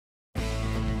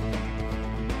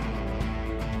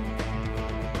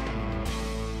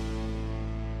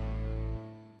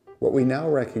What we now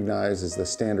recognize as the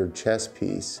standard chess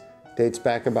piece dates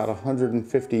back about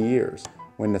 150 years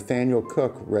when Nathaniel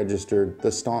Cook registered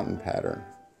the Staunton pattern.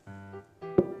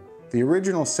 The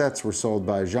original sets were sold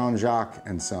by Jean-Jacques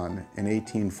and Son in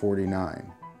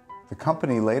 1849. The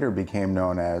company later became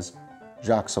known as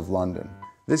Jacques of London.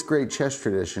 This great chess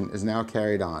tradition is now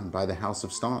carried on by the House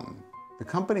of Staunton. The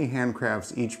company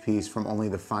handcrafts each piece from only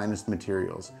the finest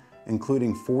materials,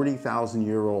 including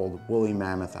 40,000-year-old woolly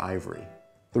mammoth ivory.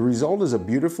 The result is a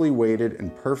beautifully weighted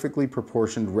and perfectly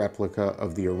proportioned replica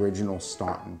of the original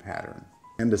Staunton pattern,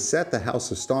 and a set the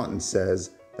House of Staunton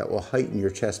says that will heighten your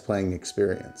chess playing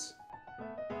experience.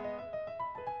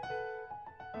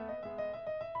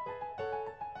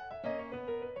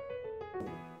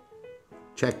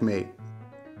 Checkmate.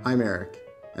 I'm Eric,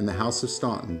 and the House of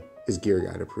Staunton is Gear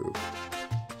Guide approved.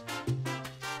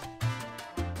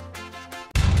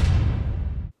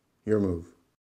 Your move.